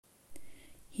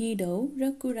हिँडौँ र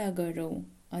कुरा गरौँ।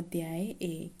 अध्याय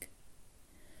 1।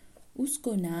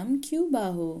 उसको नाम क्युबा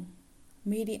हो,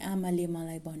 मेरी आमाले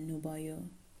मलाई भन्नुभयो।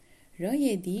 र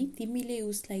यदि तिमीले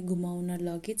उसलाई घुमाउन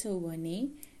लगेछौ भने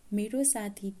मेरो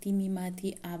साथी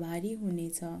तिमीमाथि आभारी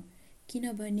हुनेछ,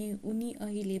 किनभने उनी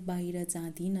अहिले बाहिर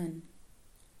जाँदिनन्।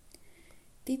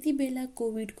 त्यति बेला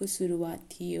कोभिडको सुरुवात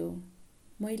थियो।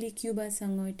 मैले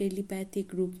क्युबासँग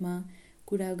टेलिप्याथिक रूपमा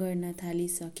कुरा गर्न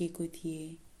थालिसकेको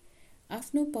थिएँ।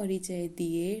 आफ्नो परिचय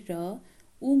दिए र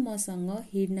ऊ मसँग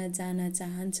हिँड्न जान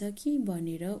चाहन्छ कि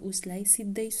भनेर उसलाई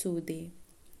सिधै सोधे।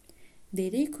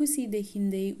 धेरै खुसी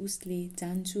देखिँदै उसले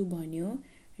जान्छु भन्यो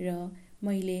र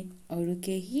मैले अरू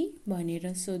केही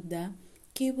भनेर सोध्दा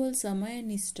केवल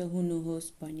समयनिष्ठ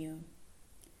हुनुहोस् भन्यो।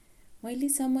 मैले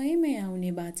समयमै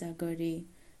आउने बाचा गरेँ,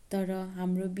 तर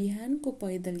हाम्रो बिहानको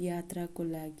पैदल यात्राको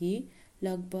लागि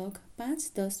लगभग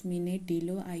 5-10 मिनेट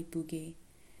ढिलो आइपुगे।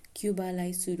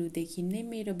 क्युबालाई सुरुदेखि नै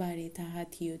मेरो बारे थाहा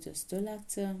थियो जस्तो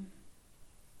लाग्छ।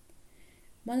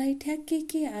 मलाई ठ्याक्कै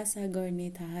के आशा गर्ने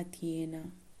थाहा थिएन,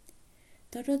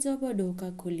 तर जब ढोका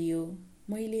खोलियो,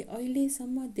 मैले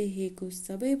अहिलेसम्म देखेको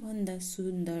सबैभन्दा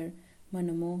सुन्दर,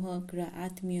 मनमोहक र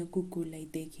आत्मीय कुकुरलाई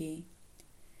देखेँ।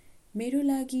 मेरो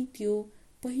लागि त्यो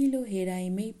पहिलो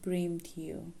हेराइमै प्रेम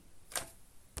थियो।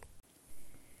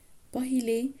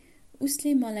 पहिले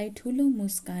उसले मलाई ठुलो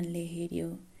मुस्कानले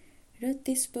हेर्यो र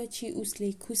त्यसपछि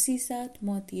उसले खुसीसाथ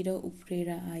मतिर उफ्रेर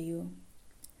आयो।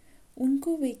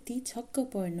 उनको व्यक्ति छक्क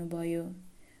पर्नुभयो।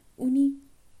 उनी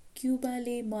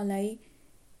क्युबाले मलाई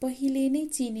पहिले नै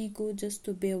चिनेको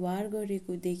जस्तो व्यवहार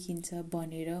गरेको देखिन्छ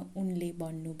भनेर उनले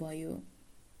भन्नुभयो।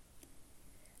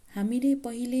 हामीले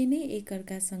पहिले नै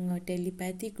एकअर्कासँग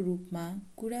टेलिप्याथिक रूपमा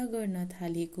कुरा गर्न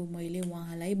थालेको मैले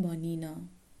उहाँलाई भनिनँ।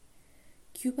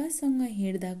 क्युबासँग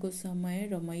हिँड्दाको समय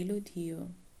रमाइलो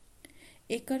थियो।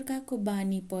 एकअर्काको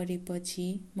बानी परेपछि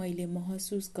मैले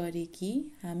महसुस गरेँ कि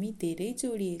हामी धेरै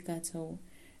जोडिएका छौँ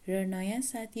र नयाँ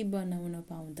साथी बनाउन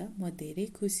पाउँदा म धेरै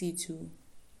खुसी छु।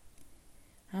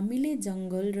 हामीले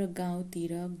जङ्गल र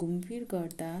गाउँतिर घुमफिर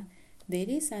गर्दा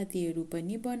धेरै साथीहरू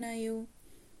पनि बनायौँ।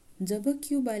 जब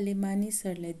क्युबाले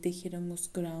मानिसहरूलाई देखेर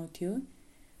मुस्कुराउँथ्यो,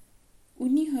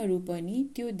 उनीहरू पनि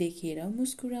त्यो देखेर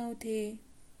मुस्कुराउँथे।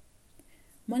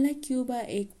 मलाई क्युबा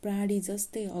एक प्राणी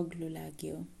जस्तै अग्लो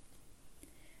लाग्यो।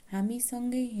 हामी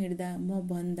सँगै हिँड्दा म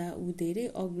भन्दा ऊ धेरै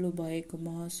अग्लो भएको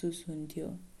महसुस हुन्थ्यो,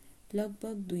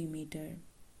 लगभग 2 मिटर।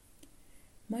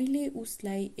 मैले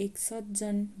उसलाई एक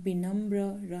सज्जन, विनम्र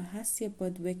र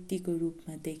हास्यपद व्यक्तिको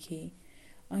रूपमा देखेँ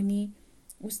अनि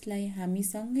उसलाई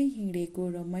हामीसँगै हिँडेको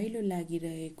रमाइलो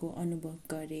लागिरहेको अनुभव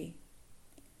गरेँ।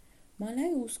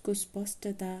 मलाई उसको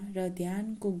स्पष्टता र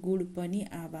ध्यानको गुण पनि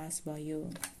आभास भयो।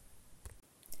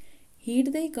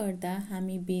 हिँड्दै गर्दा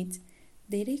हामी बीच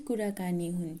धेरै कुराकानी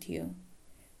हुन्थ्यो।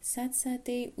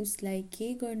 साथसाथै उसलाई के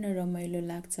गर्न रमाइलो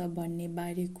लाग्छ भन्ने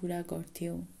बारे कुरा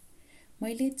गर्थ्यौँ।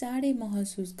 मैले चाँडै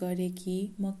महसुस गरेँ कि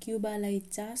म क्युबालाई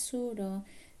चासो र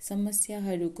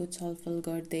समस्याहरूको छलफल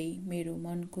गर्दै मेरो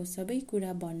मनको सबै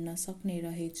कुरा भन्न सक्ने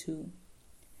रहेछु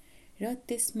र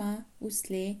त्यसमा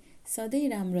उसले सधैँ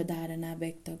राम्रो धारणा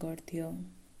व्यक्त गर्थ्यो।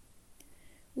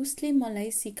 उसले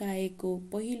मलाई सिकाएको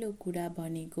पहिलो कुरा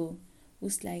भनेको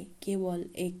उसलाई केवल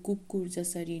एक कुकुर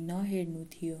जसरी नहेर्नु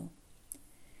थियो,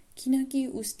 किनकि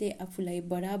उसले आफूलाई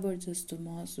बराबर जस्तो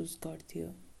महसुस गर्थ्यो।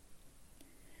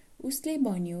 उसले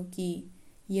भन्यो कि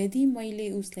यदि मैले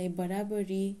उसलाई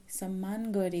बराबरी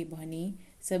सम्मान गरेँ भने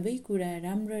सबै कुरा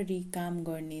राम्ररी काम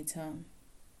गर्नेछ।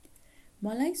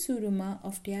 मलाई सुरुमा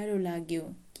अप्ठ्यारो लाग्यो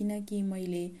किनकि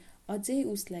मैले अझै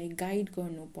उसलाई गाइड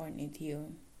गर्नुपर्ने थियो।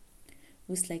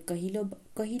 उसलाई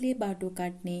कहिले बाटो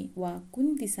काट्ने वा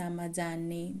कुन दिशामा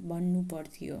जाने भन्नु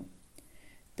पर्थ्यो।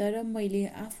 तर मैले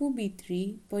आफूभित्री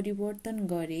परिवर्तन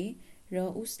गरेँ र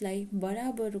उसलाई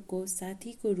बराबरको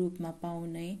साथीको रूपमा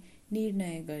पाउने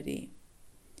निर्णय गरेँ।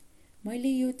 मैले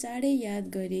यो चाँडै याद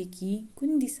गरेँ कि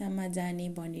कुन दिशामा जाने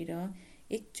भनेर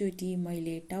एकचोटि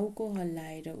मैले टाउको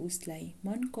हल्लाएर उसलाई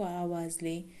मनको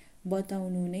आवाजले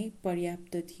बताउनु नै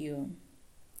पर्याप्त थियो।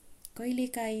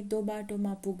 कहिलेकाहीँ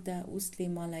दोबाटोमा पुग्दा उसले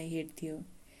मलाई हेर्थ्यो,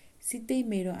 सिधै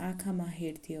मेरो आँखामा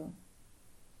हेर्थ्यो।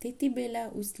 त्यति बेला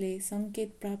उसले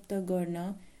सङ्केत प्राप्त गर्न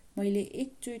मैले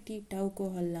एकचोटि टाउको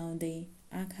हल्लाउँदै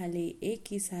आँखाले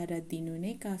एक इसारा दिनु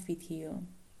नै काफी थियो।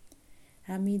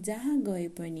 हामी जहाँ गए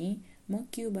पनि म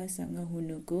क्युबासँग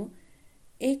हुनुको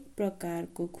एक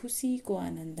प्रकारको खुसीको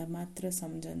आनन्द मात्र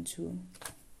सम्झन्छु।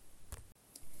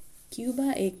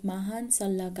 क्युबा एक महान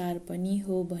सल्लाहकार पनि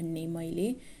हो भन्ने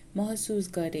मैले महसुस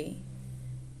गरेँ।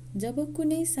 जब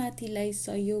कुनै साथीलाई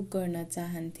सहयोग गर्न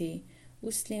चाहन्थे,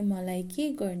 उसले मलाई के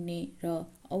गर्ने र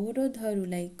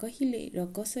अवरोधहरूलाई कहिले र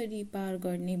कसरी पार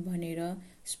गर्ने भनेर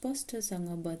स्पष्टसँग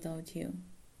बताउँथ्यो।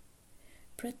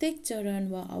 प्रत्येक चरण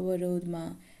वा अवरोधमा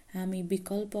हामी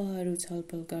विकल्पहरू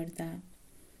छलफल गर्दा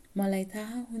मलाई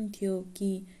थाहा हुन्थ्यो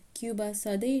कि क्युबा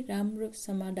सधैँ राम्रो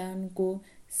समाधानको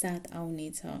साथ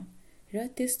आउनेछ र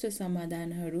त्यस्तो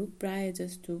समाधानहरू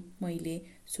प्रायःजस्तो मैले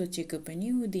सोचेको पनि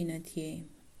हुँदिन थिए।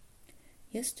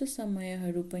 यस्तो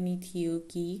समयहरू पनि थियो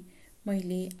कि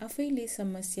मैले आफैले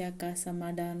समस्याका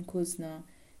समाधान खोज्न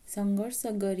सङ्घर्ष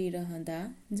गरिरहँदा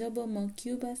जब म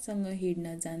क्युबासँग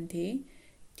हिँड्न जान्थे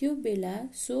त्यो बेला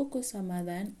सोको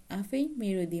समाधान आफै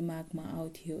मेरो दिमागमा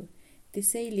आउँथ्यो।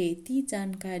 त्यसैले ती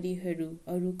जानकारीहरू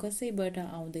अरू कसैबाट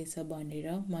आउँदैछ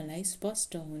भनेर मलाई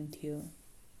स्पष्ट हुन्थ्यो।